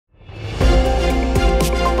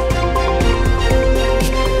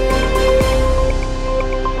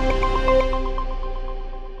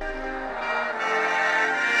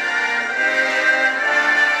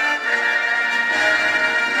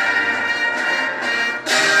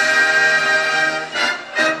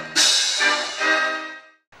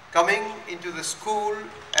the school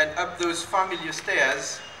and up those familiar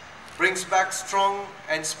stairs brings back strong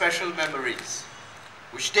and special memories,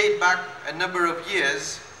 which date back a number of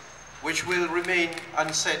years, which will remain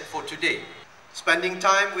unsaid for today. Spending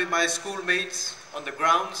time with my schoolmates on the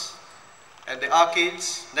grounds and the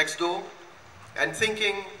arcades next door, and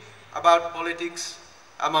thinking about politics,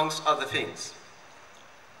 amongst other things.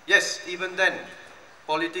 Yes, even then,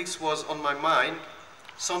 politics was on my mind,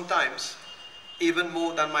 sometimes even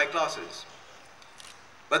more than my classes.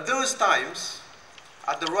 But those times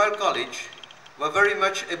at the Royal College were very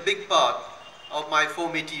much a big part of my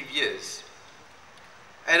formative years.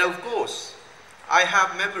 And of course, I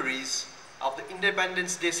have memories of the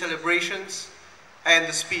Independence Day celebrations and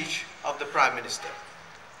the speech of the Prime Minister.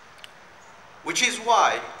 Which is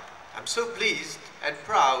why I'm so pleased and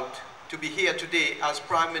proud to be here today as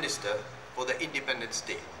Prime Minister for the Independence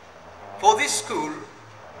Day. For this school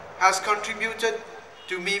has contributed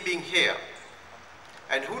to me being here.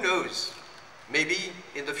 And who knows, maybe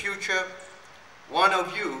in the future, one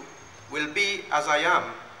of you will be, as I am,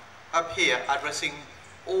 up here addressing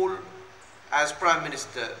all as Prime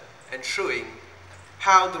Minister and showing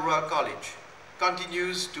how the Royal College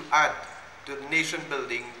continues to add to the nation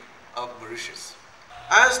building of Mauritius.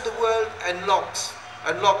 As the world unlocks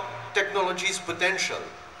technology's potential,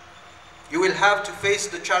 you will have to face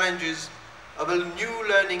the challenges of a new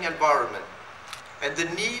learning environment and the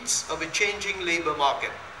needs of a changing labor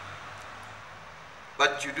market.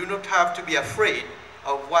 But you do not have to be afraid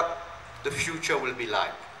of what the future will be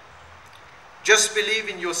like. Just believe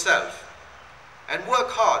in yourself and work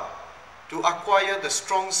hard to acquire the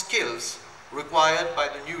strong skills required by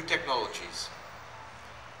the new technologies.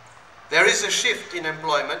 There is a shift in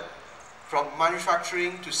employment from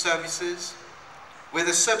manufacturing to services, with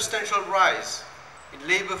a substantial rise in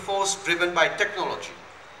labor force driven by technology.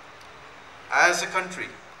 As a country,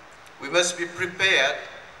 we must be prepared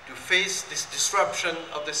to face this disruption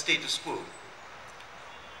of the status quo.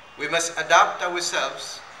 We must adapt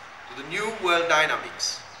ourselves to the new world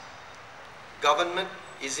dynamics. Government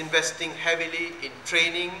is investing heavily in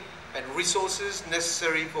training and resources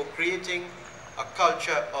necessary for creating a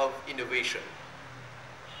culture of innovation.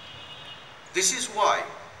 This is why,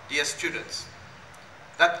 dear students,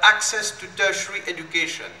 that access to tertiary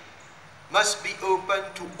education must be open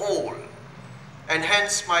to all, and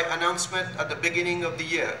hence my announcement at the beginning of the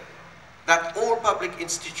year that all public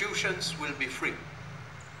institutions will be free.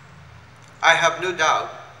 I have no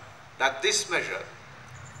doubt that this measure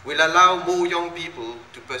will allow more young people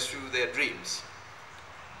to pursue their dreams.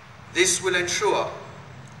 This will ensure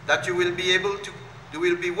that you will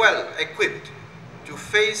be well equipped to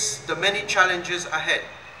face the many challenges ahead,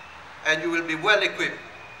 and you will be well equipped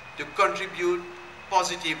to contribute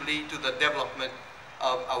positively to the development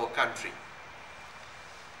of our country.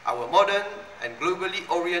 Our modern and globally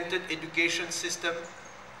oriented education system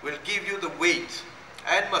will give you the weight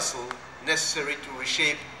and muscle necessary to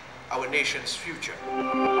reshape our nation's future.